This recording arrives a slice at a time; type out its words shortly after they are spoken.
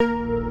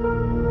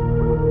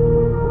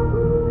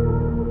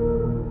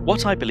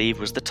What I Believe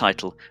was the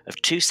title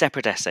of two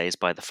separate essays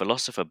by the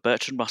philosopher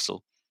Bertrand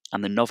Russell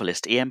and the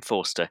novelist E.M.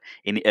 Forster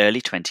in the early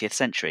 20th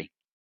century.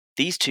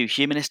 These two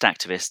humanist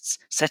activists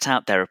set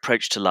out their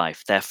approach to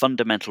life, their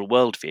fundamental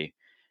worldview,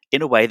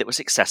 in a way that was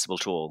accessible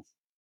to all.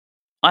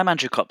 I'm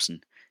Andrew Copson,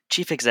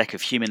 Chief Exec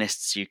of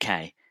Humanists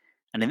UK,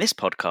 and in this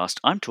podcast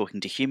I'm talking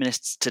to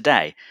humanists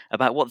today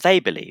about what they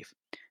believe,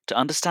 to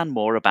understand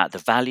more about the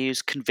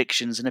values,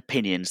 convictions and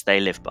opinions they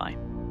live by.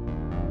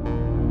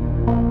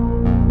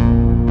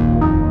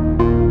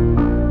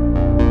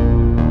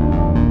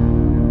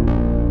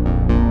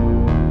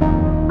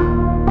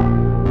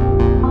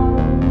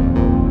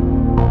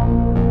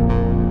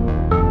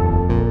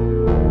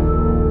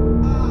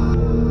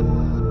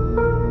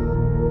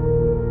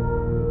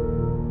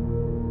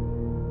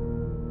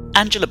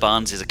 Angela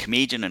Barnes is a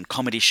comedian and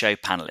comedy show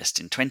panellist.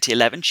 In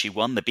 2011, she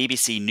won the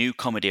BBC New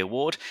Comedy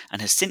Award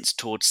and has since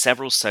toured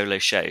several solo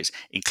shows,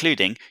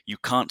 including You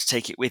Can't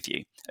Take It With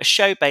You, a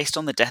show based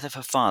on the death of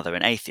her father,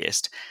 an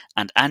atheist,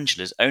 and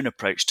Angela's own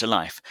approach to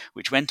life,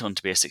 which went on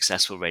to be a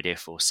successful Radio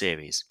 4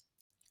 series.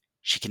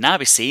 She can now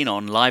be seen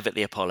on Live at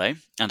the Apollo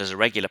and as a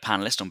regular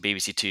panellist on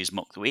BBC Two's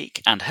Mock the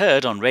Week, and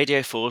heard on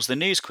Radio 4's The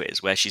News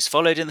Quiz, where she's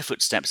followed in the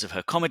footsteps of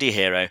her comedy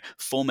hero,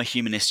 former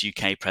Humanist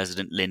UK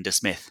President Linda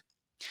Smith.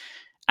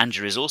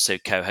 Angela is also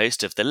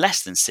co-host of the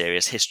less than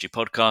serious history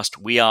podcast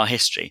We Are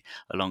History,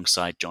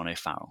 alongside John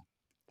O'Farrell.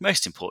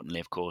 Most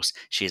importantly, of course,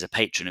 she is a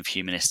patron of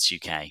Humanists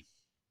UK.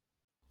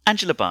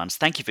 Angela Barnes,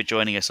 thank you for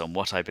joining us on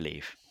What I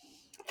Believe.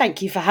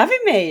 Thank you for having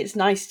me. It's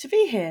nice to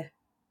be here.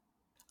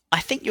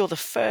 I think you're the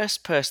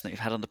first person that we've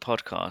had on the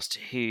podcast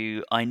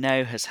who I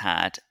know has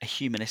had a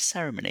humanist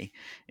ceremony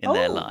in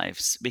their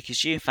lives,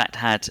 because you, in fact,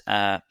 had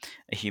a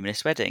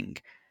humanist wedding.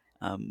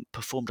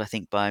 Performed, I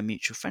think, by a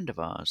mutual friend of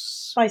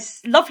ours. By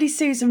lovely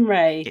Susan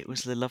Ray. It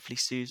was the lovely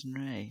Susan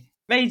Ray.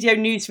 Radio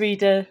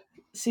newsreader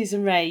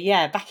Susan Ray,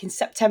 back in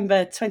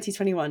September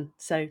 2021.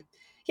 So,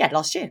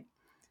 last year.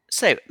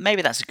 So,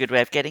 maybe that's a good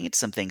way of getting into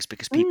some things,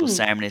 because people's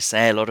ceremonies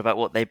say a lot about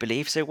what they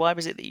believe. So, why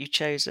was it that you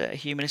chose a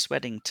humanist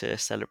wedding to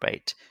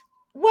celebrate?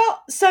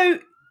 Well, so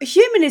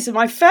humanism,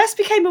 I first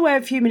became aware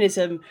of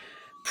humanism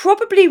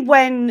probably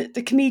when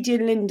the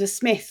comedian Linda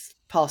Smith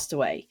passed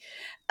away.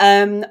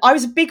 I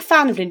was a big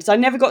fan of Linda's. I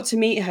never got to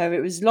meet her.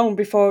 It was long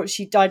before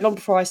she died, long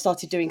before I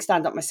started doing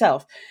stand-up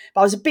myself.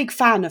 But I was a big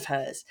fan of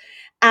hers.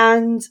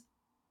 And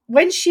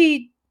when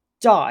she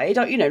died,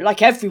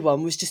 like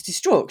everyone, was just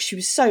distraught. She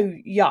was so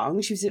young.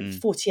 She was at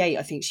 48,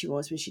 I think she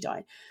was, when she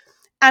died.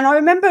 And I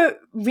remember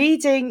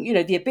reading,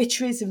 the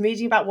obituaries and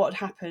reading about what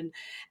had happened.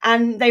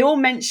 And they all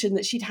mentioned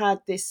that she'd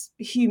had this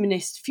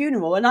humanist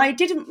funeral. And I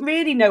didn't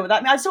really know what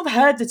that meant. I sort of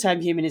heard the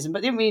term humanism,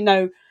 but didn't really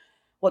know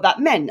what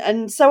that meant.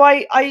 And so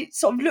I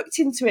sort of looked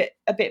into it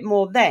a bit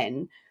more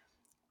then.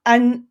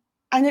 And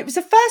it was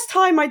the first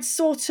time I'd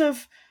sort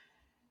of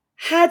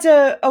had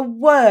a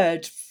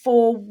word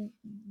for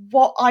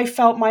what I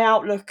felt my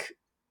outlook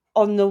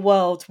on the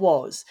world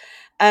was.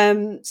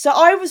 So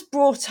I was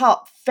brought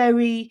up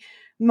very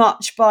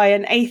much by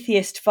an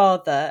atheist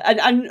father,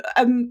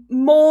 and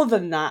more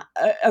than that,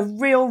 a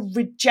real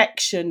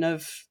rejection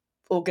of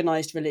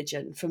organised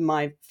religion from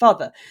my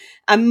father,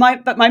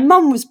 but my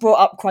mum was brought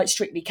up quite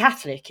strictly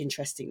Catholic,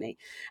 interestingly,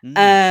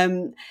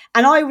 and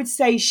I would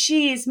say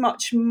she is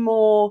much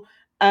more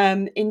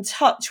in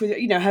touch with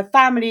her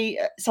family.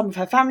 Some of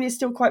her family is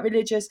still quite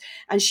religious,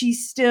 and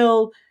she's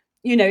still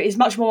is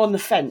much more on the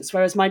fence,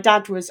 whereas my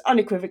dad was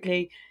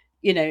unequivocally,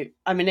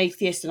 I'm an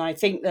atheist and I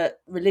think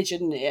that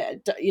religion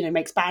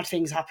makes bad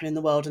things happen in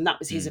the world, and that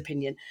was his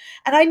opinion.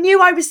 And I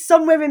knew I was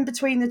somewhere in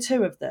between the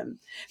two of them,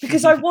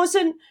 because I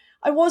wasn't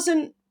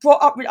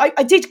brought up.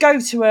 I did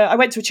I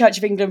went to a Church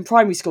of England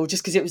primary school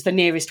just because it was the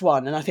nearest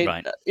one. And I think,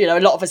 a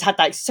lot of us had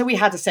that. So we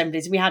had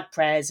assemblies and we had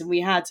prayers and we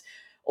had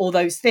all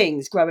those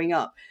things growing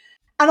up.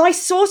 And I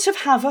sort of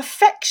have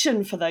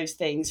affection for those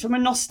things from a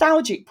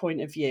nostalgic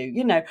point of view.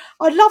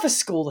 I love a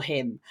school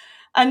hymn.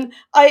 And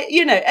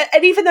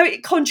and even though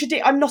it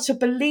contradicts, I'm not a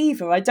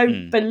believer. I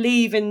don't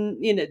believe in,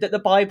 that the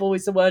Bible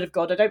is the word of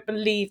God. I don't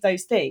believe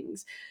those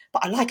things,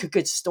 but I like a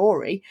good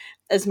story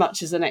as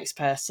much as the next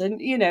person,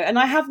 and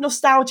I have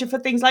nostalgia for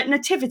things like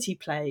nativity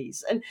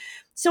plays. And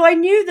so I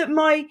knew that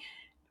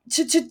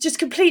to just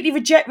completely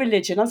reject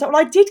religion, I was like,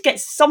 well, I did get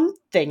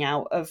something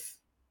out of,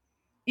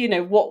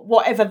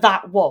 whatever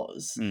that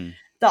was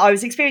that I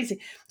was experiencing.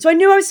 So I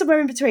knew I was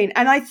somewhere in between.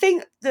 And I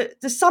think that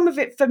the sum of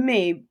it for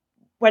me,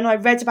 when I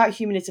read about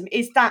humanism,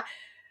 is that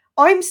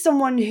I'm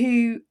someone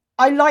who,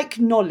 I like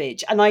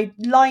knowledge, and I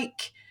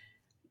like,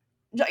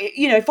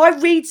 if I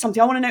read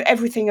something, I want to know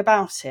everything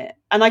about it.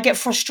 And I get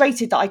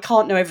frustrated that I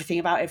can't know everything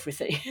about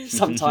everything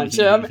sometimes.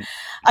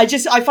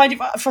 I find it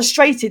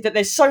frustrated that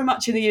there's so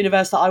much in the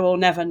universe that I will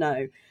never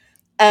know.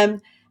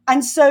 And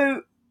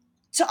so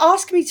to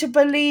ask me to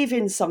believe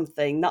in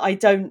something that I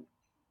don't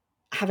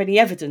have any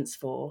evidence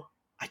for,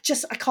 I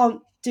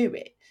can't do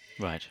it.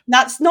 Right.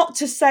 That's not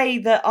to say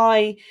that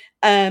I,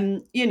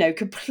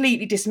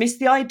 completely dismiss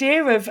the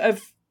idea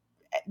of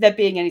there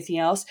being anything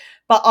else,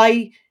 but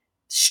I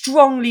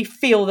strongly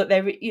feel that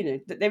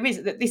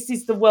that this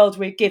is the world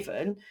we're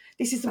given,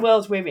 this is the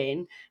world we're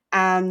in,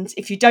 and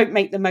if you don't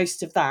make the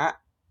most of that,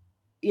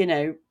 you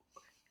know,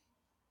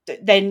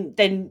 then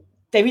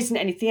there isn't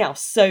anything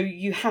else. So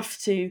you have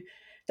to,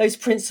 those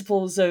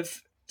principles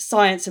of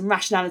science and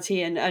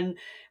rationality and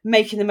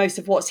making the most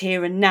of what's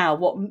here and now,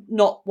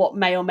 what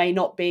may or may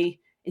not be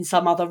in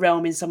some other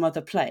realm, in some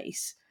other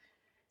place,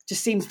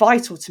 just seems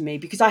vital to me,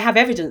 because I have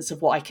evidence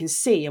of what I can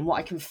see and what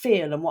I can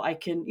feel and what I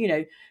can,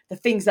 the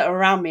things that are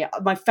around me,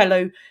 my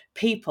fellow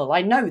people,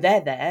 I know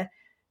they're there.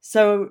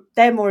 So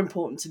they're more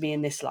important to me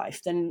in this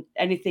life than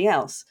anything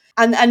else.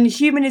 And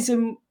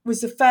humanism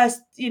was the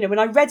first, when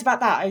I read about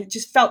that, I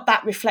just felt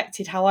that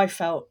reflected how I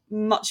felt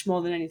much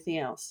more than anything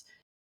else.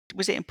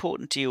 Was it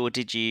important to you, or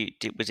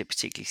was it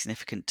particularly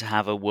significant to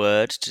have a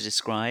word to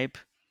describe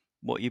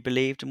what you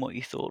believed and what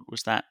you thought?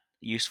 Was that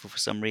useful for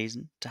some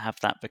reason to have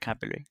that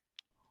vocabulary?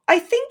 I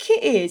think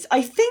it is.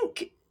 I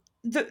think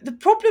the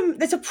problem,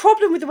 there's a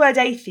problem with the word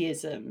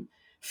atheism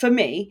for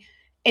me,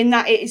 in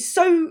that it is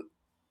so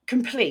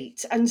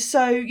complete, and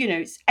so,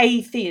 it's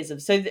atheism,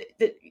 so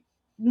that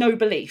no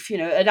belief,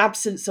 an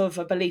absence of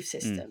a belief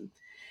system.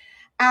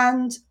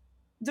 And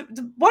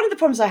one of the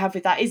problems I have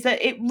with that is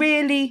that it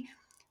really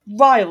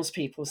riles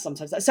people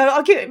sometimes.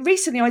 So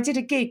recently I did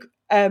a gig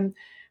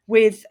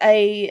with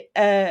a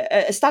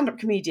stand-up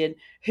comedian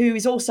who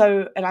is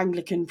also an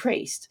Anglican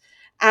priest,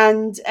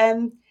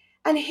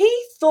 and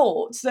he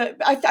thought that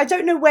I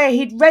don't know where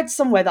he'd read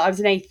somewhere that I was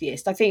an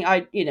atheist. I think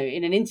in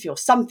an interview or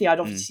something, I'd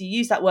obviously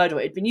used that word, or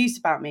it had been used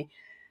about me.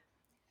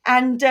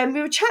 And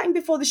we were chatting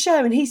before the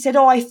show, and he said,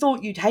 "Oh, I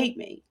thought you'd hate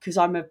me because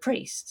I'm a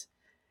priest."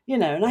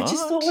 And I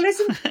just thought, well,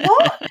 isn't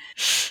what?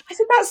 I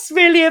said, that's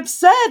really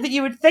absurd that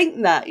you would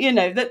think that,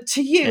 that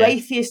to you,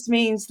 atheist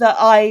means that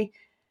I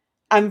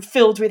am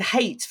filled with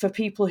hate for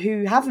people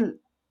who haven't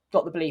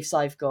got the beliefs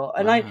I've got.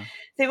 And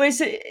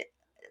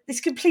it's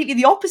completely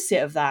the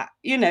opposite of that.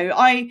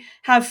 I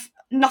have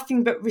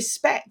nothing but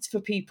respect for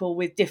people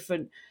with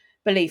different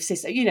belief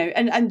systems,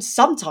 and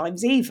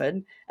sometimes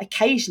even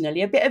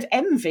occasionally a bit of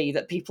envy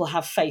that people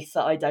have faith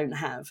that I don't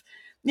have.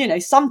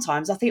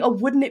 Sometimes I think, oh,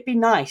 wouldn't it be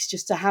nice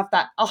just to have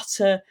that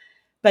utter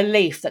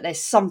belief that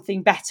there's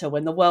something better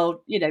when the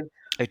world,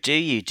 Oh, do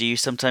you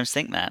sometimes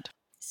think that?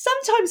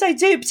 Sometimes I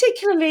do,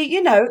 particularly,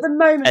 at the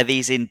moment. Are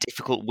these in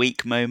difficult,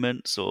 weak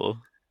moments, or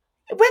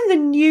when the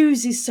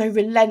news is so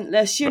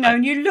relentless, right.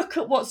 and you look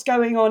at what's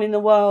going on in the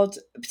world,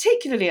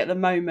 particularly at the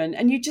moment,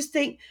 and you just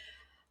think,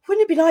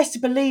 wouldn't it be nice to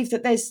believe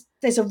that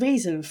there's a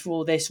reason for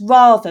all this,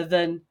 rather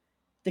than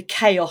the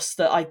chaos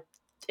that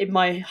in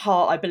my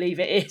heart, I believe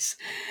it is.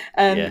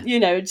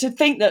 To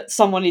think that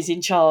someone is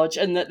in charge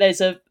and that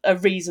there's a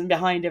reason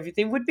behind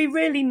everything would be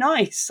really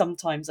nice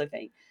sometimes, I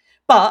think.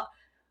 But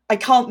I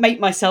can't make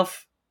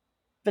myself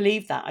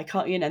believe that. I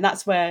can't, and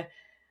that's where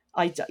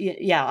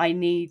I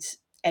need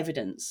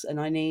evidence, and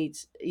I need,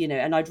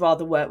 and I'd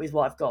rather work with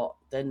what I've got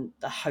than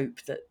the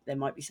hope that there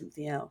might be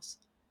something else.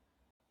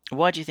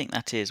 Why do you think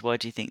that is? Why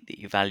do you think that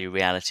you value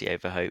reality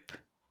over hope?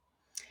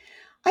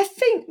 I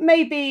think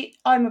maybe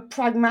I'm a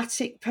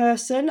pragmatic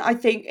person. I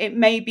think it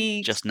may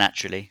be just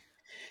naturally,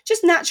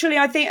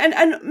 I think,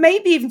 and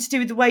maybe even to do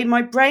with the way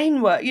my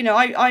brain works.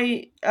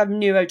 I am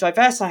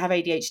neurodiverse. I have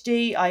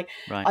ADHD.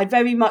 I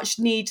very much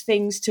need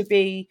things to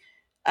be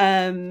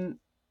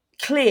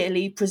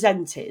clearly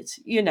presented.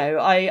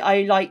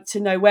 I like to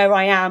know where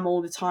I am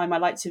all the time. I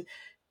like to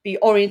be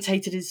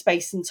orientated in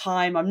space and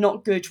time. I'm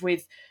not good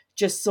with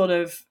just sort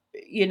of,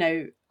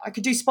 I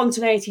could do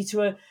spontaneity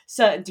to a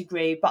certain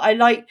degree, but I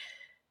like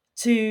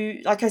to,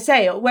 like I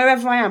say,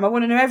 wherever I am, I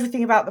want to know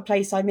everything about the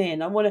place I'm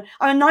in. I'm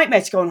a nightmare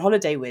to go on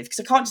holiday with, because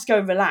I can't just go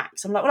and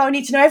relax. I'm like, well, I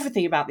need to know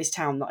everything about this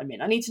town that I'm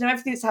in. I need to know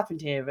everything that's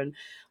happened here, and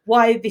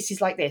why this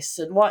is like this,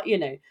 and what,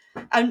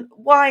 and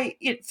why,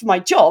 for my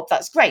job,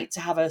 that's great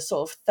to have a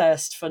sort of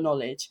thirst for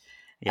knowledge.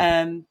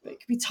 Yeah. It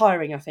can be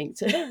tiring, I think,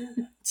 to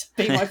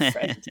be my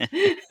friend.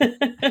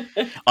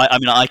 I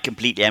mean, I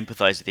completely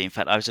empathise with you. In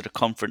fact, I was at a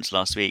conference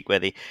last week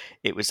where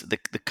it was the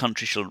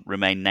country shall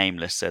remain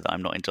nameless, so that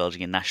I'm not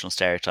indulging in national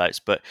stereotypes.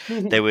 But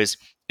it was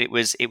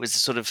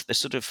sort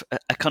of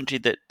a country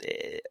that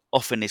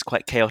often is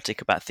quite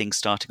chaotic about things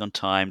starting on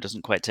time,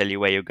 doesn't quite tell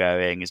you where you're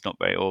going, is not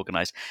very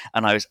organised.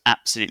 And I was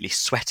absolutely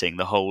sweating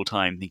the whole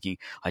time, thinking,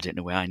 I don't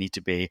know where I need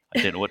to be.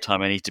 I don't know what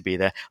time I need to be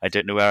there. I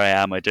don't know where I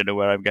am. I don't know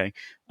where I'm going.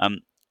 And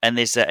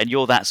and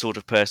you're that sort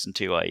of person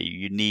too, are you?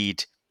 You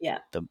need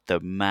the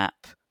map,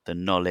 the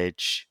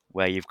knowledge,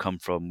 where you've come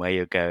from, where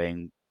you're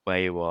going, where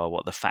you are,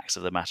 what the facts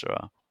of the matter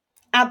are.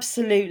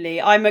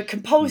 Absolutely. I'm a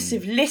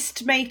compulsive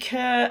list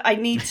maker. I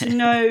need to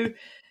know,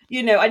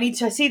 I need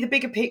to see the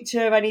bigger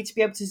picture. I need to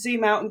be able to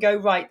zoom out and go,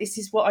 right, this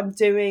is what I'm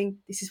doing.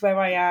 This is where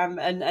I am,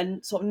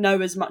 and sort of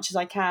know as much as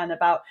I can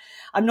about.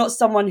 I'm not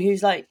someone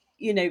who's like,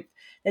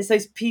 there's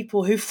those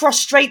people who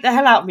frustrate the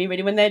hell out of me,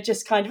 really, when they're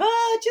just kind of,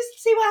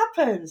 just see what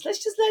happens.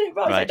 Let's just let it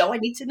run. Right. No, I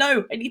need to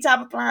know. I need to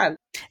have a plan.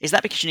 Is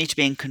that because you need to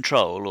be in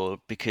control, or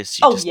because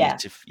you just need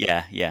to...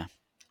 Yeah.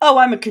 Oh,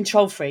 I'm a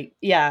control freak.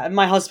 Yeah. And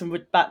my husband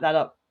would back that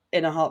up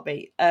in a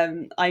heartbeat.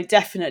 I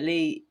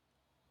definitely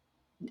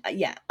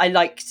yeah, I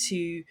like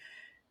to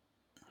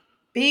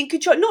be in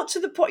control, not to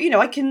the point,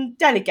 I can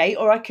delegate,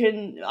 or I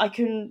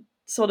can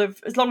sort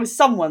of, as long as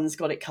someone's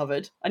got it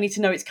covered, I need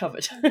to know it's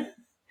covered.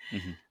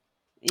 Mhm.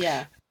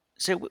 Yeah.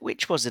 So,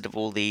 which was it of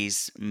all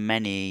these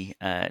many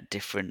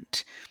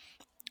different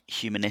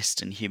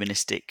humanist and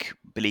humanistic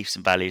beliefs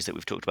and values that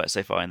we've talked about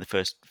so far in the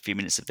first few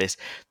minutes of this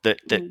that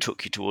Mm.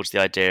 took you towards the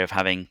idea of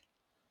having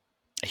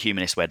a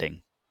humanist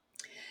wedding?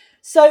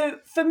 So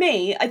for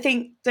me, I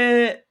think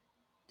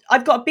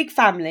I've got a big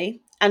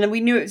family, and we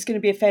knew it was going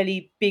to be a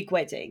fairly big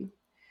wedding.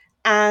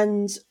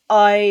 And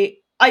I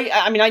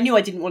mean, I knew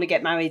I didn't want to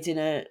get married in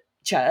a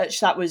church.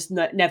 That was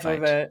never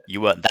Right. a.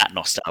 You weren't that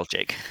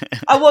nostalgic.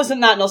 I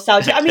wasn't that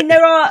nostalgic. I mean,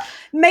 there are,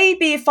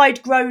 maybe if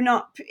I'd grown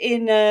up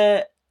in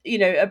a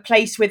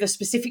place with a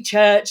specific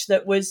church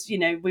that was,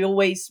 we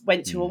always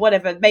went to, or Mm,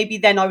 whatever, maybe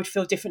then I would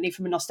feel differently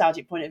from a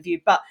nostalgic point of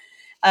view. But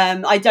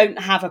I don't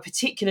have a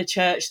particular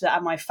church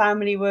that my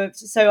family were,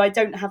 so I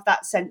don't have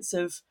that sense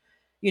of,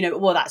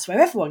 well, that's where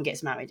everyone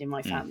gets married in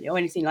my mm, family, or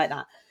anything like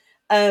that.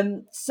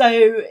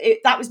 So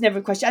that was never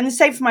a question. And the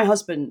same for my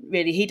husband,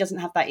 really. He doesn't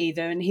have that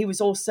either. And he was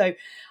also,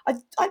 I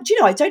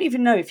don't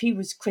even know if he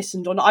was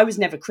christened or not. I was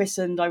never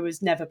christened. I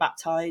was never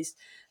baptized.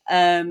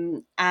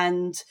 And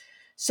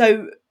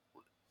so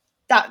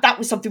that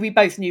was something we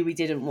both knew we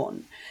didn't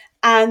want.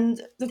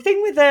 And the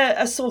thing with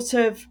a sort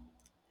of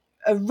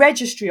a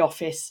registry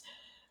office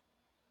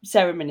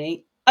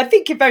ceremony, I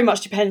think it very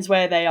much depends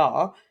where they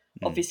are,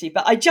 mm, obviously,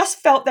 but I just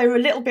felt they were a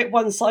little bit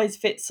one size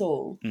fits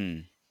all.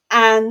 mm.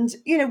 And,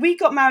 we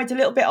got married a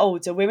little bit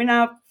older. We're in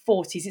our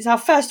 40s. It's our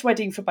first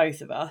wedding for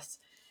both of us.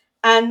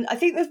 And I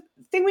think the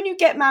thing when you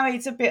get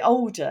married a bit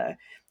older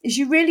is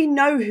you really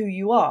know who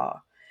you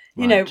are.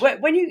 Right.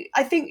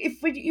 I think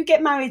if you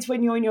get married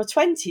when you're in your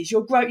 20s,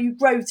 you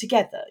grow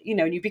together,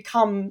 and you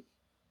become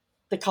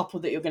the couple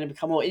that you're going to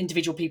become, or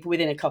individual people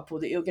within a couple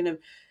that you're going to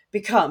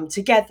become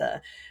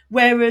together.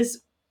 Whereas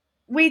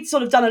we'd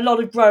sort of done a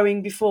lot of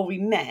growing before we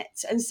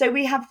met. And so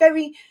we have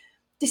very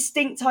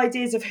distinct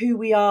ideas of who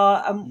we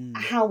are and Mm,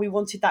 how we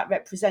wanted that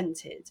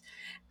represented.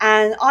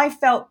 And I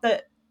felt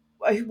that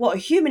what a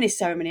humanist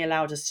ceremony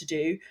allowed us to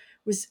do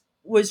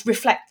was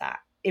reflect that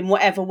in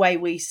whatever way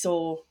we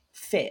saw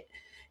fit,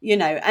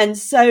 And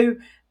so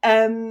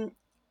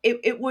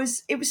it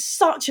was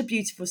such a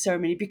beautiful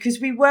ceremony,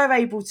 because we were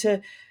able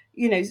to,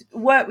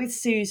 work with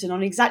Susan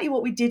on exactly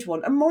what we did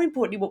want, and more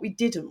importantly, what we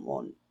didn't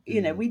want.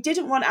 mm. We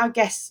didn't want our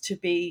guests to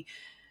be,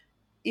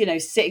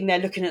 sitting there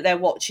looking at their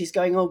watches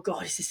going, oh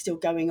God, is this still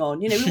going on?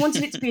 We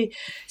wanted it to be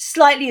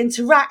slightly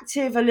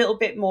interactive, a little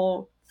bit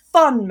more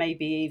fun,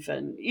 maybe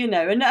even,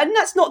 and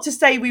that's not to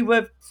say we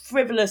were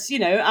frivolous.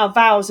 Our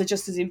vows are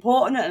just as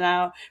important, and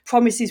our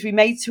promises we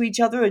made to each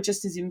other are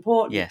just as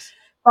important. Yes.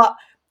 But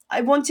I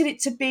wanted it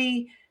to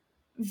be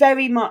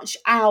very much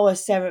our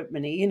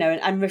ceremony,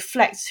 and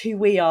reflects who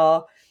we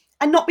are,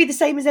 and not be the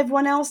same as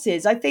everyone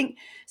else's. I think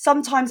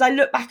sometimes I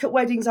look back at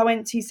weddings I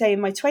went to, say in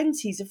my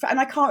 20s, and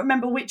I can't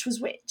remember which was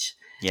which.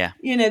 Yeah.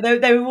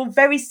 They were all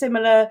very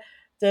similar.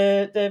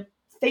 The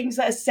things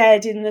that are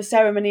said in the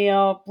ceremony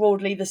are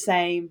broadly the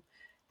same.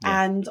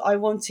 Yeah. And I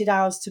wanted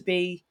ours to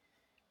be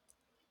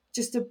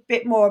just a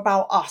bit more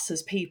about us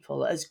as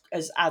people, as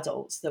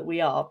adults that we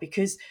are,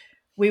 because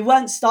we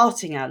weren't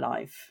starting our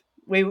life.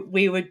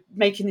 We were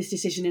making this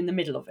decision in the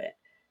middle of it.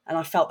 And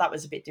I felt that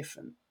was a bit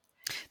different.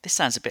 This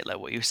sounds a bit like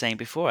what you were saying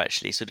before,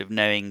 actually, sort of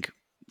knowing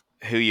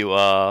who you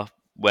are,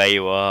 where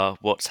you are,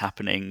 what's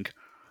happening.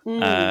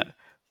 Uh,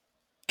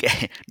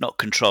 Mm. not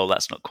control,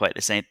 that's not quite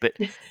the same, but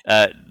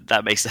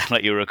that makes it sound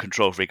like you were a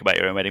control freak about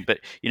your own wedding. But,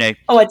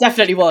 Oh, I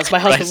definitely was.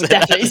 My right, husband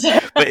so was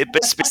definitely.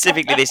 but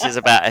specifically, this is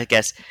about, I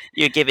guess,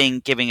 you're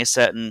giving a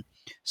certain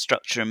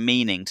structure and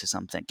meaning to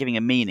something, giving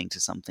a meaning to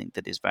something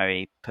that is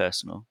very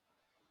personal.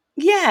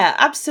 Yeah,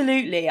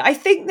 absolutely. I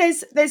think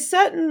there's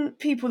certain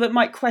people that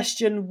might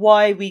question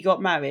why we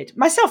got married,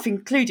 myself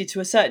included to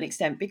a certain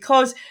extent,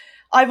 because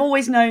I've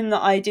always known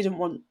that I didn't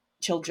want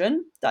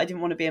children, that I didn't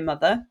want to be a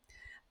mother.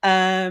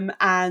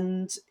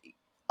 And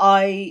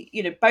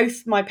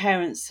both my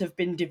parents have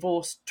been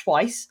divorced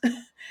twice. Hmm.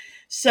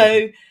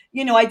 So,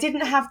 I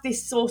didn't have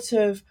this sort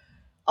of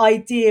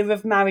idea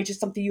of marriage as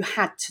something you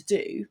had to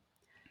do.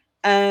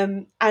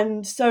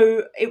 And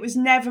so it was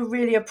never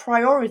really a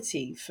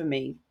priority for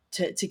me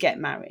to get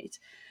married.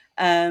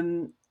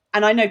 And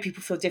I know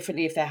people feel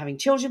differently if they're having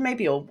children,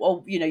 maybe,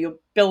 or you're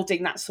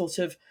building that sort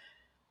of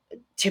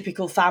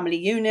typical family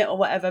unit or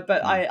whatever.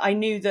 But Mm. I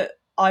knew that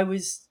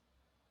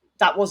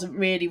that wasn't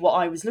really what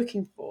I was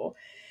looking for.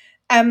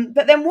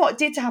 But then what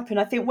did happen,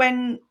 I think,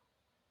 when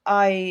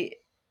I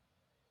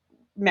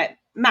met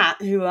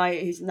Matt,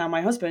 who's now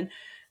my husband,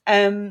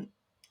 um,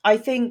 I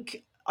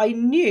think I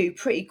knew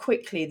pretty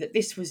quickly that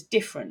this was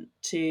different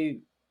to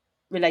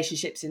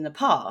relationships in the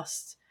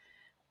past.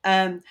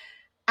 Um,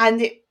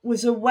 and it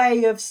was a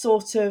way of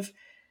sort of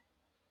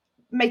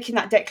making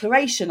that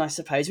declaration, I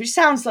suppose, which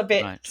sounds a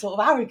bit Right. sort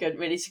of arrogant,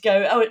 really, to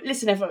go, oh,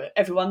 listen,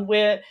 everyone,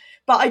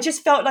 but I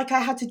just felt like I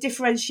had to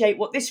differentiate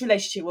what this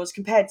relationship was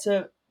compared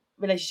to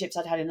relationships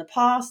I'd had in the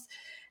past,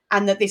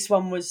 and that this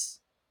one was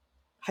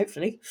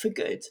hopefully for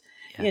good,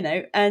 Yeah. you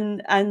know,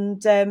 and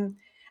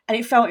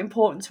it felt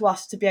important to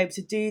us to be able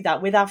to do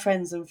that with our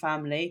friends and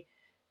family,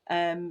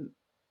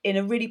 in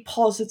a really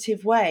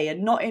positive way,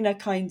 and not in a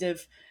kind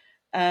of,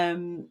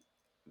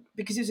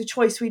 because it was a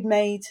choice we'd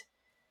made.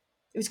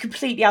 It was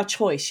completely our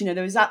choice. You know,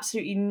 there was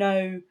absolutely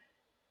no,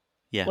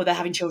 Yeah. well, they're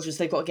having children, so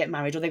they've got to get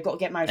married, or they've got to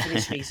get married for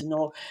this reason,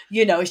 or,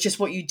 you know, it's just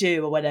what you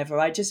do or whatever.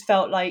 I just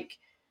felt like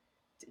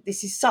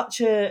this is such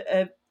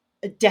a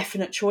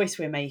definite choice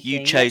we're You'd making.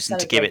 Let's chosen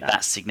to give celebrate it that.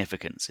 that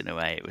significance in a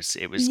way. It was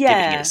giving it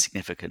Yeah,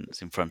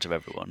 significance in front of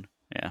everyone.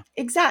 Yeah.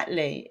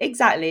 exactly,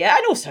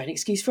 and also an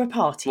excuse for a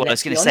party. Well, I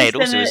was Let's going be to say it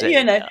honest, and also was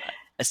you know,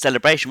 a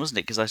celebration, wasn't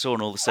it? Because I saw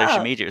on all the social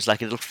well, media, it was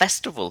like a little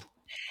festival.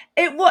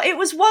 it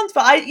was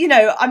wonderful.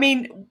 I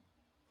mean,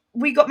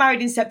 we got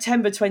married in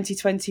September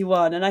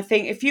 2021, and I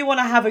think if you want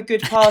to have a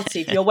good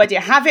party for your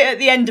wedding, have it at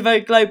the end of a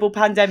global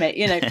pandemic,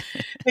 you know,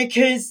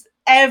 because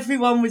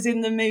everyone was in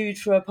the mood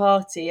for a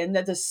party, and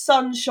the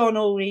sun shone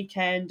all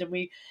weekend, and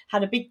we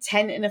had a big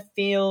tent in a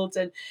field,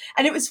 and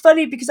it was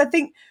funny because I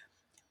think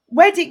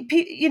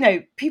you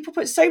know, people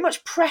put so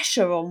much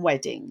pressure on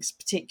weddings,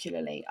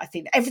 particularly. I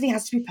think everything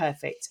has to be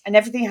perfect and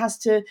everything has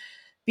to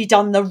be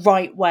done the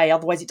right way,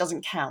 otherwise it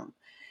doesn't count.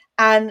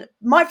 And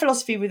my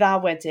philosophy with our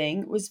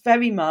wedding was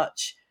very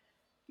much,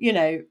 you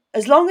know,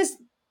 as long as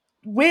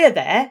we're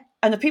there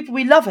and the people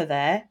we love are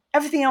there,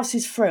 everything else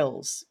is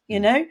frills, you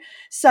Mm. know?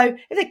 So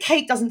if the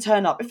cake doesn't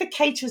turn up, if the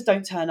caterers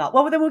don't turn up,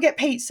 well, then we'll get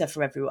pizza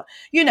for everyone.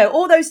 You know,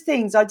 all those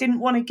things I didn't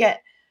want to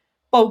get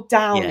bogged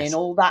down in Yes.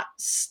 all that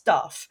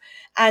stuff.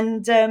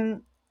 And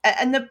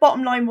the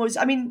bottom line was,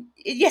 I mean,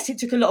 yes, it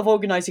took a lot of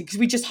organising because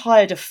we just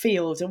hired a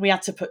field and we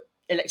had to put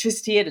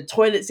electricity in and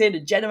toilets in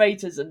and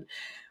generators and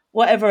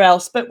whatever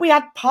else. But we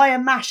had pie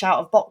and mash out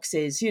of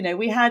boxes. You know,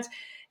 we had.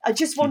 I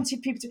just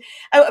wanted people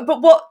to.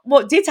 But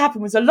what did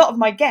happen was a lot of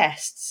my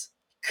guests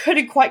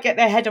couldn't quite get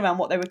their head around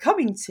what they were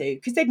coming to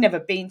because they'd never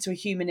been to a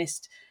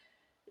humanist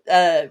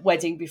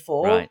wedding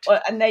before, Right.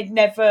 and they'd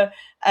never,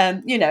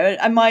 you know,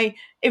 and my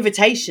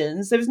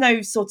invitations, there was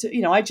no sort of,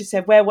 you know, I just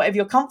said wear whatever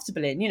you're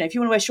comfortable in. You know, if you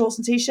want to wear shorts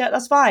and t-shirt,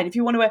 that's fine. If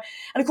you want to wear,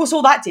 and of course,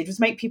 all that did was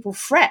make people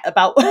fret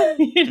about,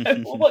 you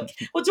know, what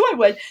do I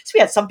wear? So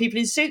we had some people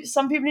in suits,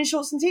 some people in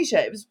shorts and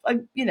t-shirt. It was,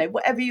 you know,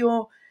 whatever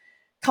you're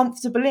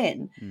comfortable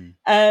in.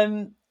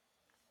 Mm.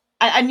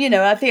 And you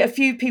know, I think a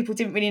few people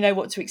didn't really know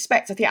what to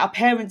expect. I think our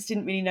parents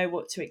didn't really know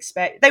what to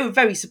expect. They were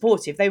very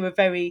supportive. They were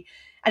very,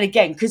 and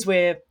again, because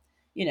we're,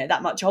 you know,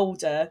 that much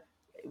older,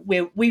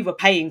 we were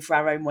paying for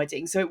our own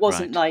wedding, so it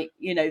wasn't Right. like,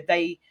 you know,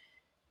 they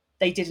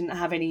didn't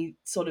have any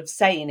sort of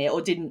say in it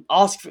or didn't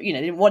ask for, you know,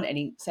 they didn't want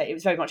any say. It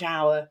was very much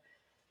our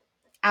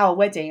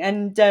wedding,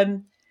 and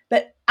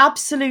but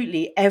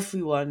absolutely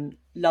everyone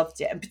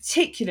loved it, and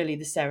particularly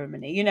the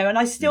ceremony. You know, and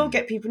I still Mm.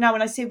 get people now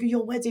when I say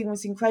your wedding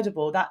was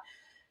incredible, that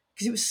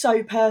because it was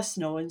so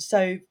personal and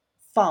so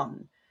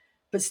fun,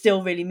 but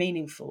still really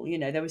meaningful. You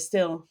know, there was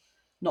still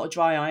not a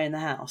dry eye in the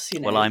house.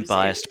 You know, Well, it I'm was. It,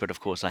 biased, but of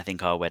course, I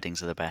think our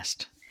weddings are the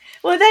best.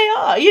 well, they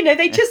are. You know,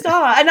 they just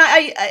are. And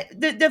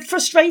the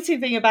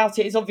frustrating thing about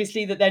it is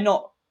obviously that they're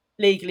not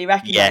legally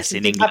recognised. Yes, So we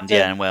in did have England,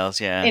 yeah, to and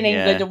Wales, yeah, in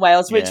England yeah, and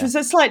Wales, which yeah, was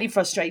a slightly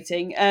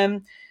frustrating.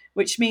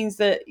 Which means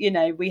that, you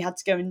know, we had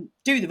to go and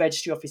do the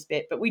registry office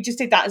bit, but we just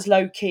did that as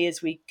low key as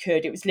we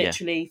could. It was yeah.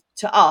 literally,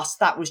 to us,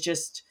 that was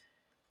just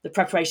the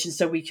preparation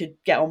so we could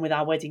get on with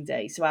our wedding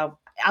day. So our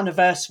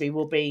anniversary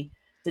will be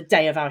the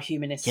day of our Yeah,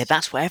 humanist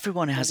that's what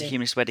everyone who has a wedding.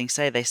 humanist wedding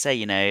say. They say,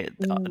 you know,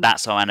 Mm,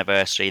 that's our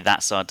anniversary,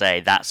 that's our day,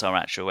 that's our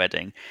actual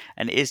wedding.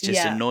 And it is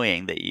just yeah,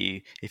 annoying that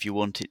if you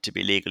want it to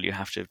be legal, you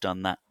have to have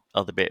done that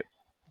other bit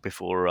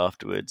before or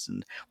afterwards.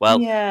 And well,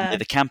 you know, yeah.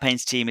 the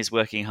campaigns team is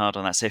working hard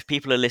on that. So if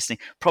people are listening,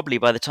 probably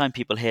by the time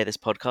people hear this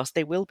podcast,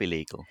 they will be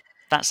legal.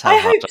 That's how I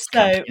hard hope the so.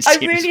 campaigns I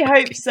team is really hope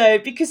working. so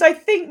because I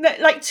think that,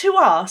 like, to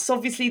us,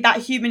 obviously, that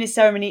humanist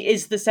ceremony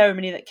is the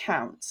ceremony that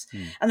counts.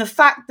 Hmm. And the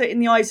fact that, in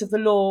the eyes of the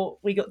law,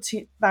 we got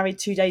married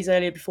 2 days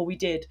earlier before we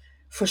did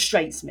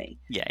frustrates me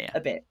Yeah, yeah, a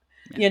bit,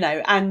 yeah. you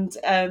know.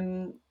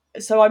 And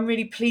so I'm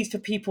really pleased for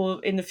people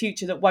in the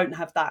future that won't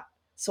have that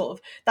sort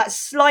of that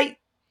slight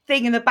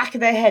thing in the back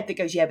of their head that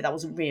goes, yeah, but that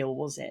wasn't real,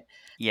 was it?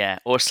 Yeah,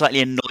 or a slightly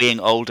annoying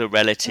older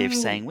relative Mm.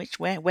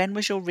 saying, when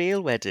was your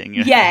real wedding?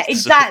 You know, Yeah, that sort of thing.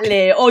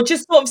 exactly. Or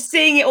just sort of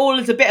seeing it all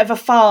as a bit of a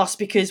farce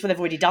because, well, they've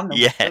already done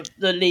Yeah,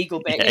 the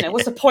legal bit. You yeah, know, yeah.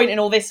 what's the point in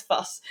all this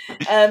fuss?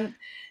 Um,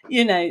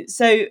 you know,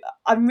 so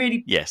I'm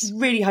really, Yes.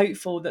 really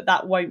hopeful that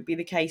that won't be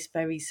the case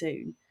very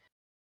soon.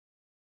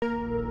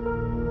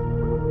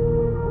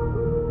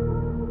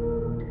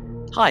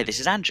 Hi, this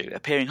is Andrew,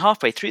 appearing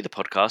halfway through the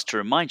podcast to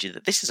remind you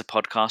that this is a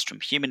podcast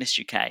from Humanist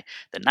UK,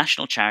 the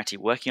national charity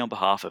working on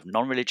behalf of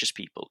non-religious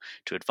people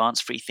to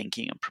advance free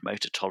thinking and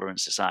promote a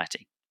tolerant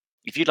society.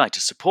 If you'd like to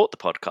support the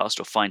podcast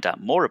or find out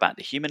more about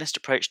the humanist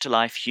approach to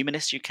life,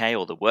 Humanist UK,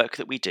 or the work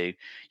that we do,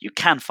 you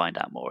can find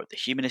out more at the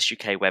Humanist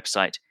UK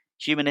website,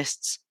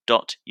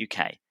 humanists.uk.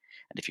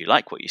 And if you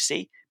like what you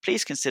see,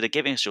 please consider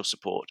giving us your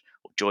support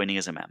or joining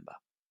as a member.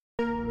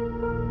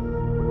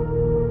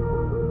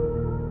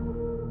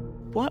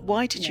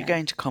 Why did you Yeah. go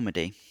into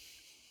comedy?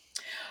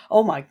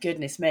 Oh my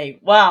goodness me!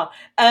 Wow.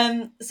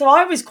 So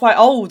I was quite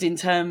old in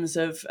terms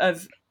of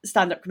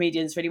stand-up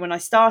comedians really when I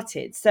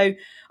started. So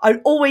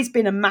I'd always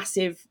been a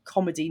massive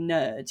comedy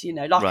nerd. You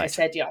know, like I Right.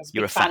 said, I was a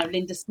You're a big fan of fan.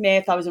 Linda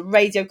Smith. I was a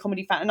radio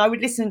comedy fan, and I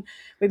would listen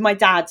with my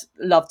dad.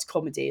 Loved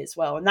comedy as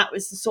well, and that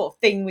was the sort of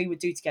thing we would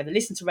do together: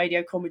 listen to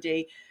radio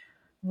comedy,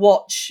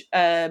 watch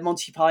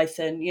Monty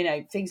Python,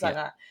 things like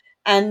Yeah.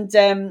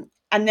 that.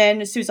 And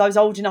then as soon as I was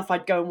old enough,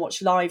 I'd go and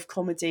watch live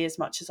comedy as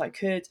much as I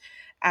could.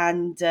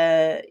 And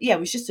yeah, it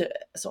was just a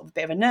sort of a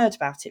bit of a nerd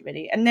about it,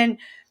 really. And then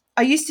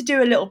I used to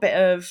do a little bit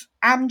of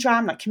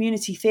Amdram, like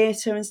community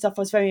theatre and stuff.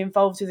 I was very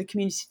involved with the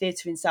community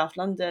theatre in South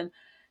London,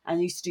 and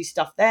I used to do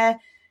stuff there.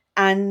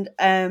 And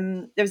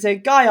there was a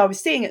guy I was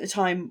seeing at the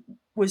time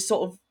was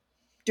sort of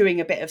doing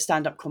a bit of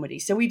stand-up comedy.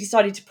 So we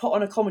decided to put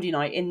on a comedy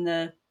night in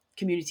the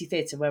community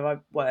theatre where I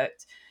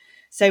worked.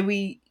 So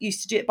we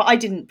used to do it, but I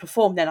didn't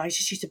perform then. I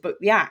just used to book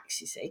the acts,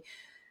 you see.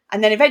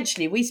 And then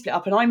eventually we split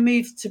up and I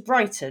moved to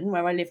Brighton,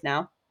 where I live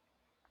now.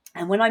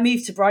 And when I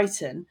moved to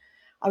Brighton,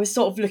 I was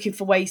sort of looking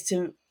for ways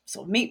to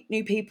sort of meet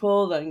new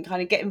people and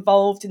kind of get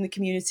involved in the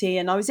community.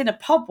 And I was in a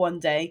pub one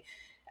day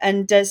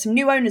and some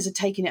new owners had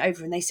taken it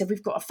over and they said,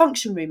 we've got a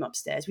function room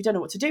upstairs. We don't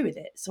know what to do with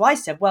it. So I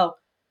said, well,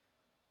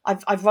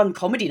 I've run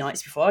comedy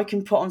nights before. I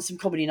can put on some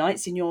comedy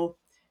nights in your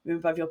room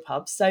above your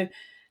pub. So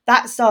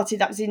that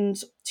was in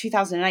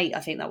 2008, I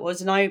think that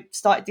was. And I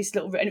started this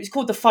little, and it was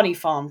called the Funny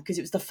Farm because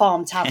it was the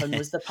Farm Tavern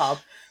was the pub.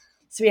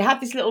 So we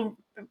had this little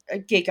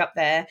gig up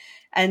there,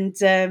 and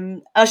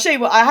I'll show you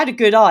what I had a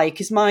good eye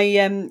because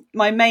my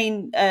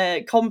main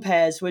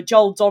compares were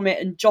Joel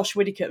Dommett and Josh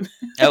Widdicombe.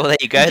 Oh, well, there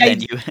you go then.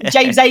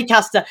 James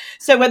Acaster.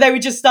 So where they were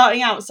just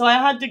starting out, so I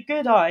had a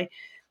good eye.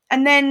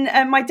 And then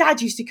my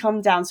dad used to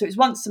come down, so it was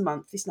once a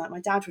month. This night,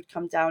 my dad would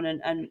come down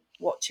and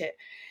watch it.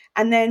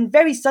 And then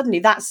very suddenly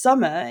that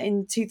summer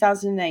in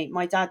 2008,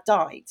 my dad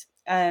died.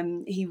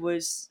 He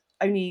was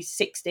only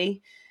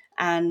 60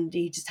 and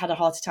he just had a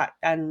heart attack,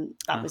 and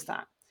that was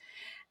that.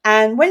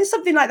 And when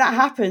something like that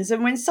happens,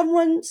 and when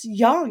someone's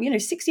young,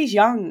 60 is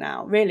young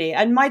now, really.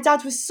 And my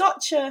dad was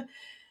such a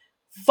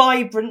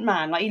vibrant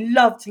man, like he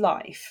loved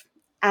life.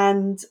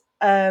 And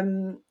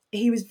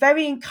he was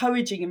very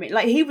encouraging of me.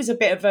 Like he was a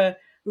bit of a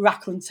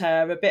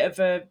raconteur, a bit of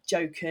a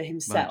joker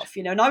himself,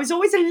 Right. and I was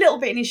always a little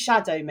bit in his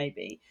shadow,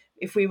 maybe,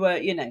 if we were,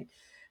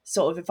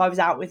 sort of if I was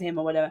out with him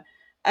or whatever.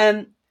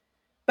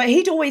 But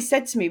he'd always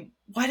said to me,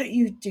 why don't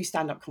you do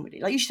stand-up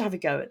comedy? Like, you should have a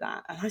go at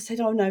that. And I said,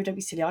 oh, no, don't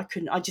be silly. I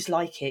couldn't. I just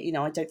like it.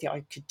 I don't think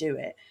I could do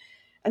it.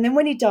 And then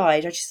when he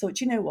died, I just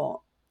thought, you know what?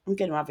 I'm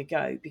going to have a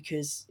go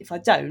because if I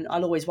don't,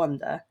 I'll always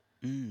wonder.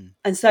 Mm.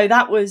 And so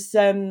that was,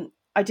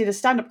 I did a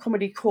stand-up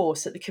comedy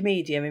course at the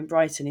Comedian in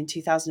Brighton in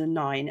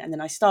 2009. And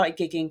then I started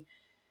gigging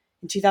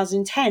in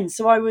 2010.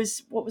 So I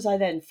was, what was I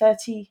then?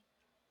 33,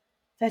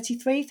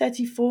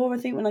 34, I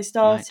think, when I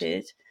started.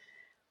 Right.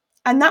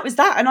 And that was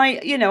that. And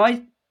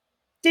I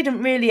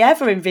didn't really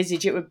ever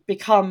envisage it would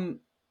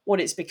become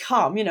what it's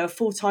become, a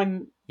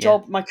full-time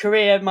job, my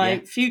career, my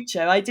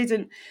future. I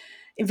didn't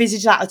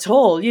envisage that at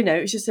all.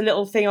 It was just a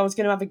little thing I was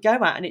going to have a go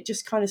at, and it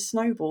just kind of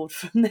snowballed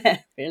from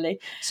there, really.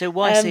 So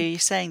why? So you're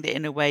saying that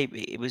in a way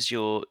it was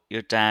your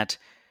dad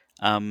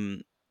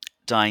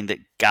dying that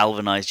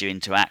galvanized you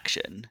into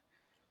action?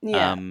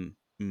 Yeah.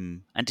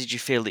 And did you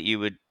feel that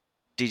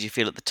did you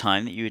feel at the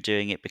time that you were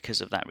doing it because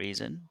of that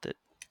reason? That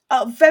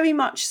very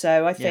much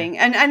so, I think.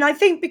 And I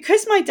think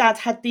because my dad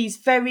had these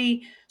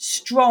very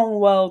strong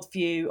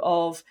worldview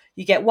of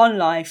you get one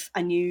life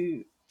and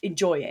you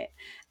enjoy it.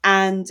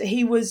 And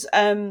he was,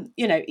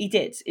 he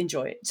did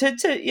enjoy it.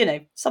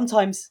 To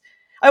sometimes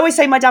I always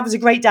say my dad was a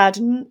great dad,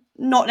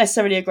 not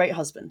necessarily a great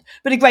husband,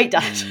 but a great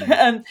dad.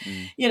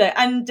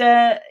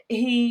 And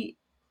he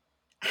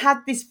had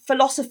this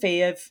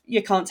philosophy of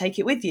you can't take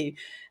it with you,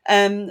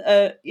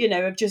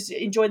 of just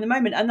enjoying the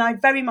moment. And I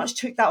very much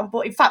took that on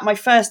board. In fact, my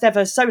first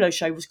ever solo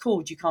show was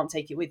called You Can't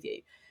Take It With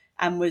You,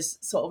 and was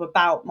sort of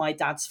about my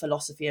dad's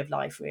philosophy of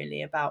life,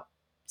 really, about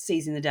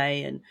seizing the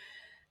day.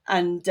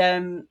 And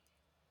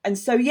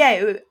so,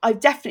 yeah, I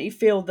definitely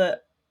feel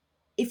that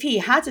if he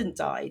hadn't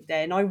died,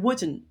 then I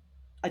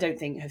don't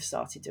think, have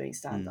started doing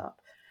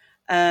stand-up.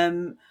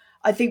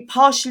 I think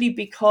partially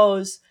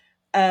because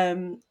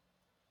I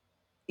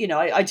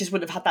just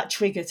wouldn't have had that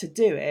trigger to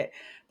do it.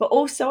 But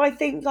also I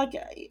think, like,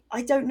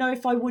 I don't know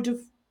if I would have.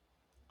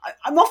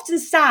 I'm often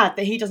sad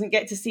that he doesn't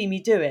get to see me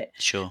do it.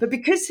 Sure. But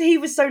because he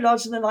was so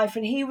larger than life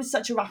and he was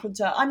such a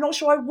raconteur, I'm not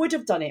sure I would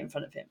have done it in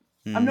front of him.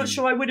 I'm not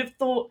sure I would have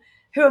thought,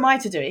 who am I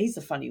to do it? He's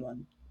the funny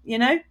one,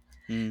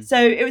 So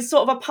it was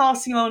sort of a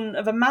passing on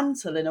of a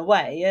mantle in a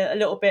way, a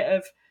little bit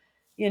of,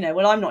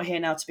 well, I'm not here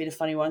now to be the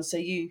funny one, so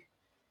you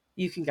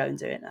can go and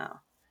do it now.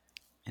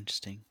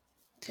 Interesting.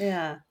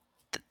 Yeah.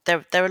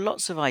 There are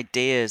lots of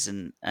ideas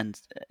and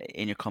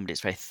in your comedy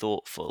it's very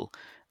thoughtful.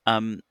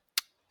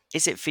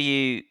 Is it for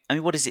you? I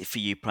mean, what is it for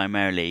you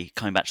primarily?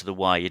 Coming back to the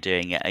why you're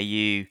doing it, are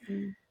you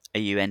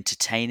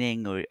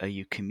entertaining or are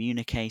you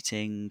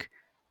communicating?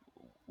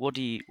 What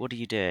are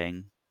you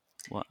doing?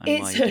 Why are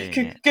you doing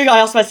it? Good. I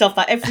ask myself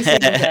that every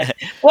single day.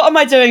 What am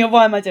I doing and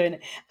why am I doing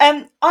it?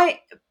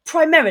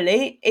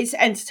 primarily it's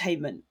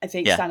entertainment. I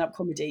think Yeah. stand-up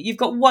comedy. You've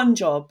got one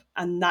job,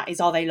 and that is,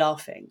 are they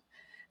laughing?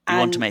 You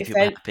want to And make if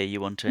people they're happy.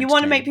 You want to you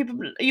want to entertain make them.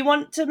 people you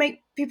want to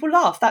make people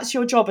laugh. That's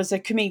your job as a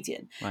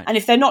comedian. Right. And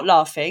if they're not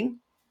laughing,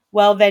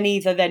 well, then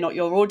either they're not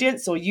your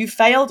audience, or you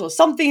failed, or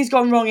something's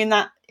gone wrong in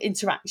that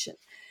interaction.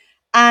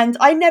 And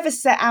I never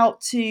set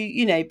out to,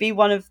 be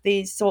one of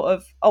these sort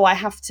of, oh, I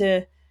have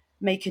to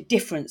make a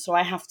difference, or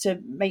I have to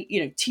make,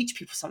 teach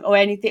people something or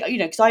anything,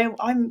 because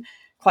I'm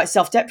quite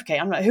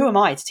self-deprecating. I'm like, who am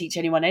I to teach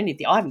anyone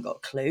anything? I haven't got a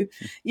clue,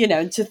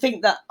 and to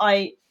think that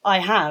I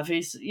have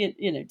is,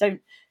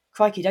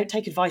 don't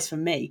take advice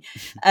from me.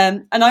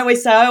 And I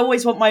always say, I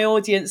always want my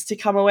audience to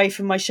come away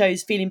from my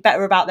shows feeling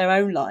better about their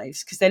own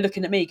lives, because they're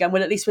looking at me going,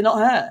 well, at least we're not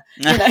her,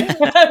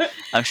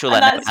 I'm sure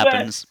and that never that's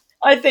happens.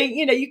 I think,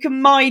 you can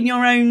mine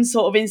your own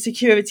sort of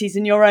insecurities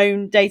and your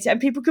own data,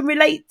 and people can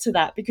relate to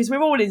that, because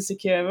we're all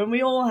insecure and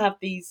we all have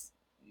these,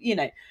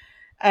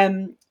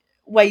 um,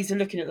 ways of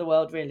looking at the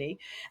world, really.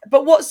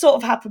 But what sort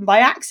of happened by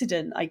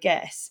accident, I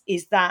guess,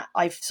 is that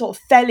I sort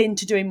of fell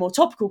into doing more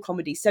topical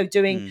comedy. So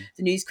doing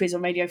the news quiz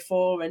on Radio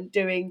 4 and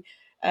doing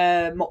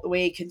Mock the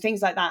Week and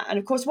things like that. And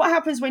of course, what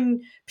happens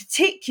when,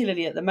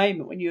 particularly at the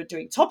moment, when you're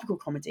doing topical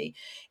comedy,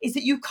 is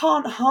that you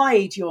can't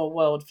hide your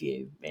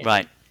worldview, really.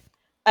 Right.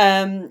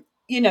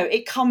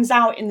 It comes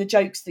out in the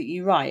jokes that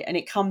you write, and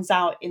it comes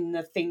out in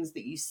the things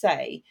that you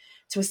say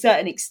to a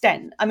certain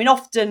extent. I mean,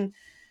 often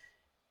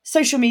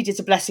social media is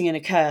a blessing and a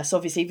curse,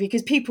 obviously,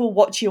 because people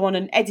watch you on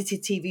an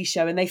edited TV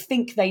show and they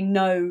think they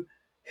know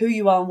who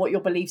you are and what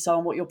your beliefs are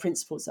and what your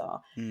principles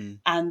are,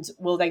 and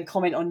will then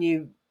comment on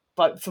you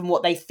from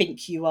what they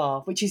think you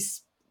are, which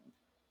is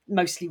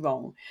mostly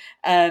wrong,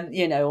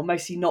 or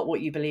mostly not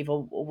what you believe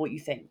or what you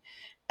think.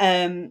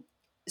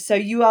 So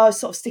you are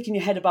sort of sticking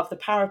your head above the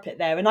parapet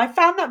there. And I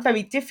found that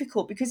very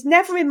difficult, because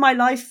never in my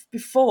life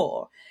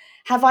before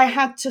have I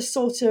had to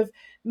sort of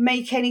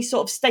make any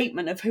sort of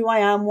statement of who I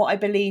am, what I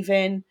believe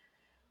in.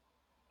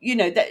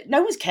 That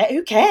no one's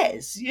who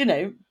cares,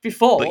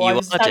 before. But I you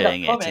was a are stand-up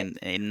doing it comic.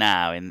 in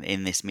now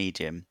in this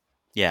medium.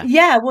 Yeah.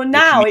 Yeah, well, You're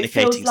now it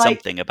feels communicating like,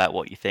 something about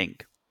what you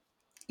think.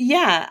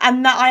 yeah,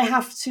 and that I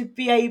have to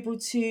be able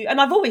to,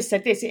 and I've always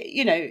said this,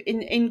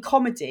 in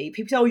comedy,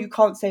 people say, oh, you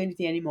can't say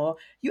anything anymore.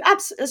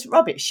 That's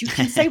rubbish. You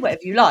can say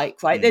whatever you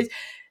like, right? There's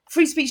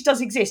free speech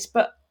does exist,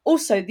 but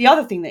also the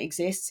other thing that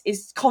exists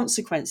is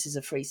consequences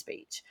of free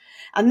speech.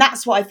 And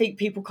that's what I think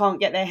people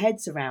can't get their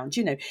heads around.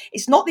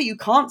 It's not that you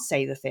can't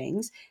say the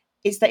things,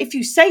 it's that if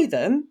you say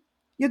them,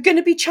 you're going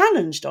to be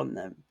challenged on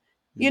them.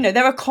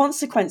 There are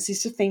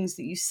consequences to things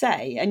that you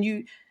say, and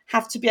you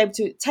have to be able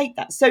to take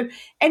that. So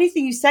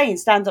anything you say in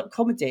stand-up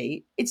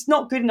comedy, it's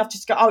not good enough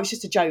just to go, oh, it's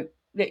just a joke.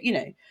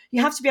 You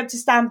have to be able to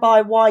stand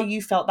by why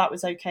you felt that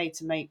was okay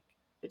to make.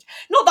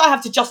 Not that I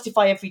have to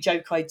justify every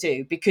joke I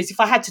do, because if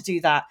I had to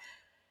do that,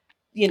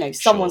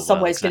 someone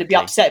somewhere is going to be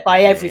upset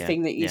by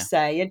everything that you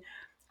say.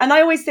 And I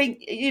always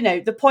think,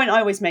 the point I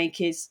always make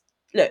is,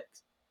 look,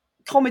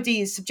 comedy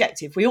is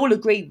subjective. We all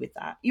agree with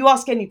that. You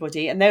ask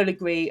anybody and they'll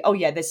agree, oh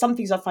yeah, there's some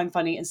things I find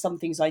funny and some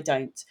things I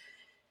don't.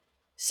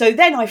 So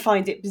then I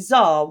find it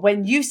bizarre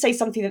when you say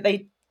something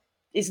that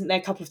isn't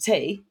their cup of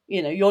tea,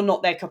 you're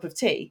not their cup of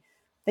tea.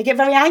 They get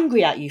very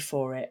angry at you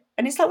for it.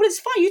 And it's like, well, it's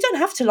fine. You don't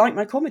have to like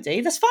my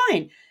comedy. That's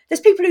fine. There's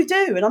people who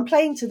do, and I'm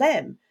playing to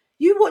them.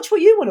 You watch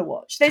what you want to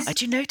watch. I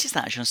do notice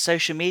that actually on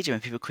social media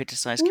when people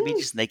criticise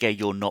comedians and they go,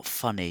 you're not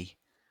funny.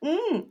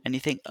 And you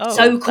think, oh,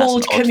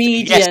 so-called that's an odd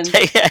comedian.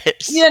 Thing.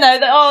 Yes.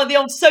 The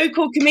old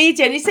so-called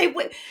comedian. You say,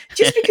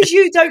 just because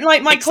you don't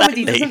like my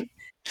comedy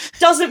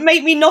doesn't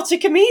make me not a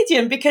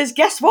comedian, because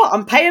guess what?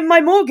 I'm paying my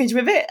mortgage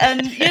with it.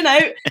 And,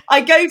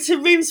 I go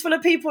to rooms full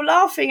of people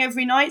laughing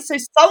every night. So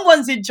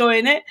someone's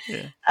enjoying it.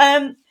 Yeah.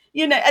 And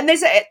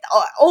there's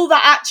all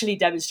that actually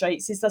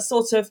demonstrates is the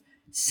sort of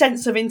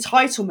sense of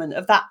entitlement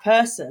of that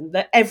person,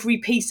 that every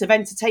piece of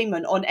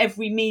entertainment on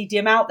every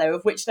medium out there,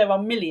 of which there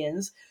are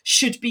millions,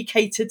 should be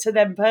catered to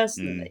them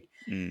personally.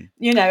 And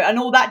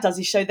all that does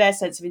is show their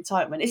sense of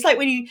entitlement. It's like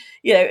when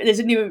there's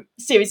a new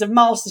series of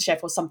MasterChef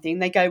or something,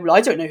 they go, well,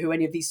 I don't know who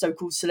any of these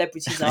so-called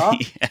celebrities are.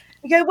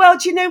 You go, well,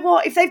 do you know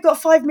what? If they've got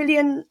 5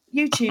 million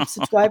YouTube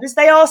subscribers,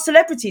 they are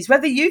celebrities,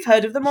 whether you've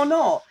heard of them or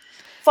not.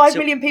 5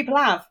 million people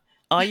have.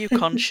 Are you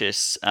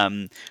conscious,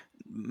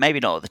 maybe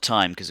not at the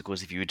time, because of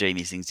course if you were doing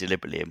these things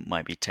deliberately it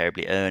might be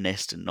terribly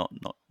earnest and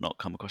not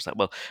come across that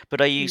well,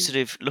 but are you sort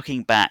of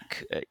looking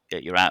back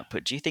at your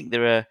output, do you think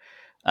there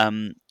are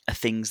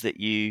things that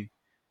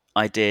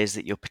ideas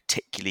that you're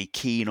particularly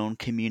keen on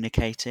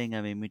communicating?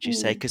 I mean, would you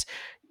say, because,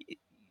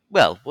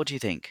 well, what do you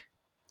think?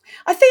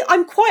 I think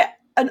I'm quite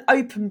an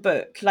open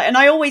book, and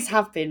I always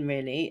have been,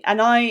 really.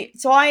 And I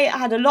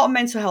had a lot of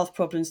mental health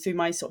problems through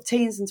my sort of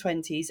teens and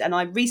 20s, and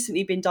I've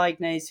recently been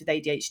diagnosed with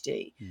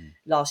ADHD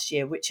last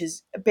year, which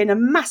has been a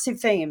massive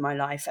thing in my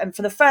life. And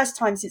for the first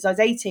time since I was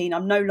 18,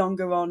 I'm no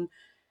longer on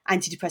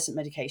antidepressant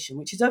medication,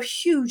 which is a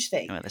huge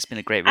thing. Oh, that's been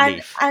a great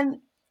relief. And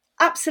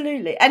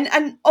absolutely.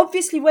 And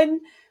obviously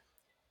when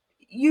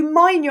you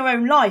mine your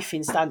own life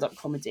in stand-up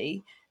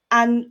comedy,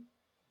 and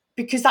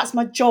because that's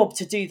my job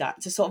to do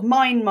that, to sort of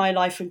mind my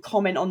life and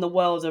comment on the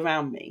world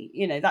around me.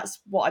 You know, that's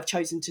what I've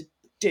chosen to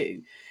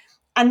do.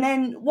 And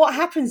then what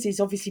happens is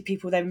obviously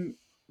people then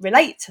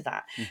relate to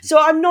that. Mm-hmm. So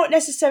I'm not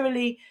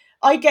necessarily,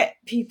 I get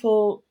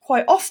people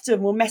quite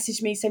often will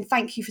message me saying,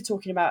 thank you for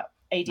talking about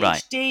ADHD.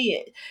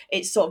 Right.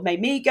 It sort of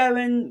made me go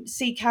and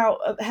seek out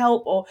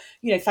help, or,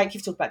 you know, thank you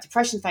for talking about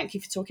depression. Thank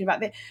you for talking about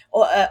this,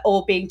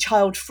 or being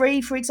child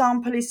free, for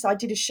example. I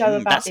did a show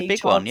about that's being a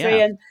big one, child free,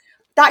 yeah. and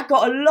that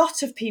got a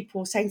lot of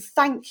people saying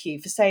thank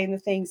you for saying the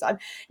things.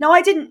 Now,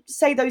 I didn't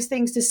say those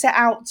things to set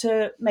out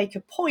to make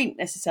a point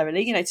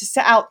necessarily, you know, to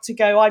set out to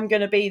go, I'm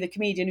going to be the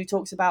comedian who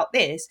talks about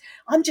this.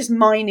 I'm just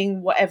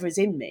mining whatever's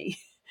in me.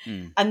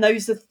 Mm. And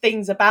those are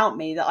things about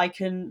me that I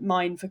can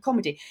mine for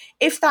comedy.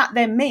 If that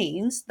then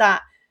means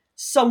that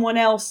someone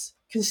else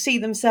can see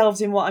themselves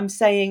in what I'm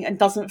saying and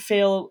doesn't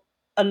feel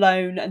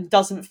alone and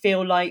doesn't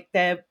feel like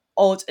they're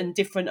odd and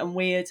different and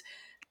weird,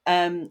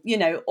 you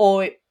know,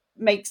 or it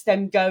makes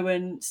them go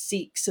and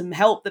seek some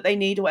help that they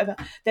need or whatever,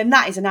 then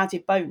that is an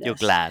added bonus. You're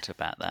glad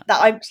about that.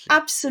 That I'm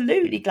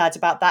absolutely glad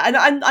about that.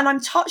 And I'm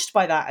touched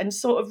by that, and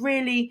sort of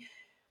really,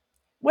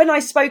 when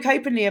I spoke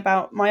openly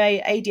about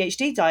my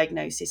ADHD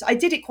diagnosis, I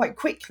did it quite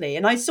quickly,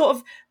 and I sort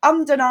of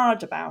ummed and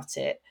ahed about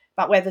it,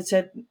 about whether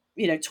to,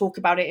 you know, talk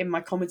about it in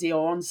my comedy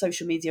or on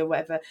social media or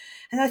whatever.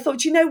 And I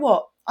thought, you know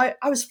what?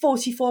 I was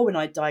 44 when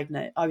I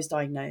was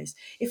diagnosed.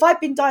 If I'd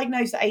been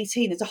diagnosed at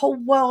 18, there's a whole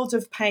world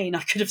of pain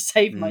I could have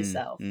saved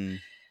myself.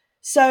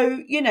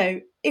 So, you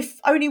know, if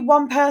only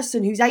one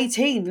person who's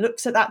 18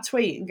 looks at that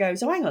tweet and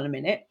goes, oh, hang on a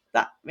minute,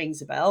 that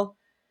rings a bell,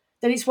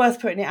 then it's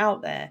worth putting it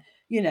out there,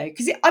 you know,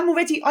 because I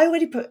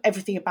already put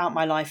everything about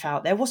my life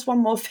out there. What's one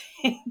more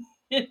thing,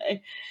 you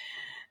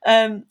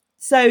know?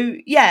 So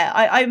yeah,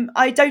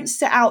 I don't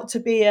set out to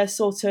be a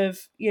sort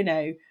of, you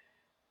know,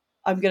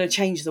 I'm going to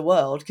change the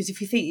world, because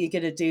if you think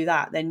you're going to do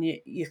that, then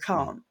you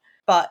can't.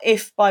 But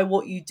if by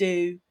what you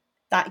do,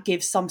 that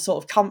gives some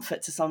sort of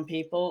comfort to some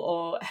people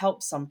or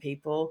helps some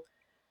people,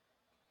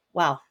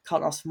 wow,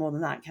 can't ask for more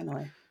than that, can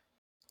I?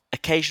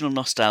 Occasional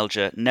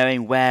nostalgia,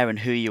 knowing where and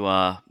who you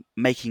are,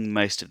 making the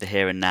most of the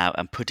here and now,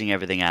 and putting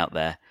everything out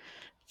there.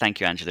 Thank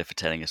you, Angela, for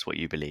telling us what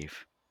you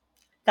believe.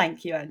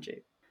 Thank you,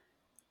 Andrew.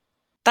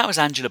 That was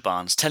Angela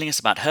Barnes telling us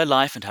about her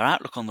life and her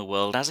outlook on the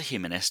world as a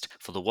humanist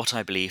for the What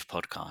I Believe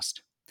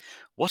podcast.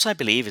 What I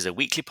Believe is a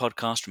weekly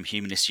podcast from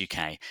Humanist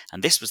UK,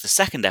 and this was the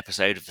second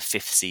episode of the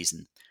 5th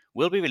season.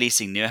 We'll be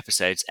releasing new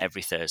episodes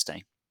every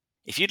Thursday.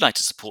 If you'd like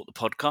to support the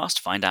podcast,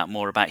 find out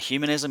more about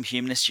humanism,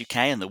 Humanist UK,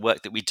 and the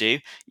work that we do,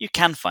 you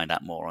can find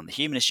out more on the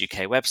Humanist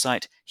UK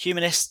website,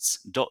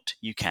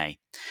 humanists.uk.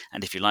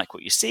 And if you like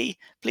what you see,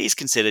 please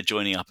consider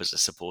joining up as a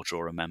supporter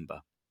or a member.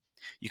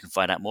 You can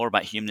find out more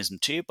about humanism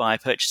too by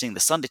purchasing the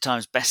Sunday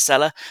Times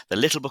bestseller, The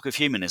Little Book of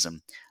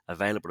Humanism,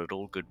 available at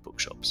all good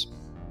bookshops.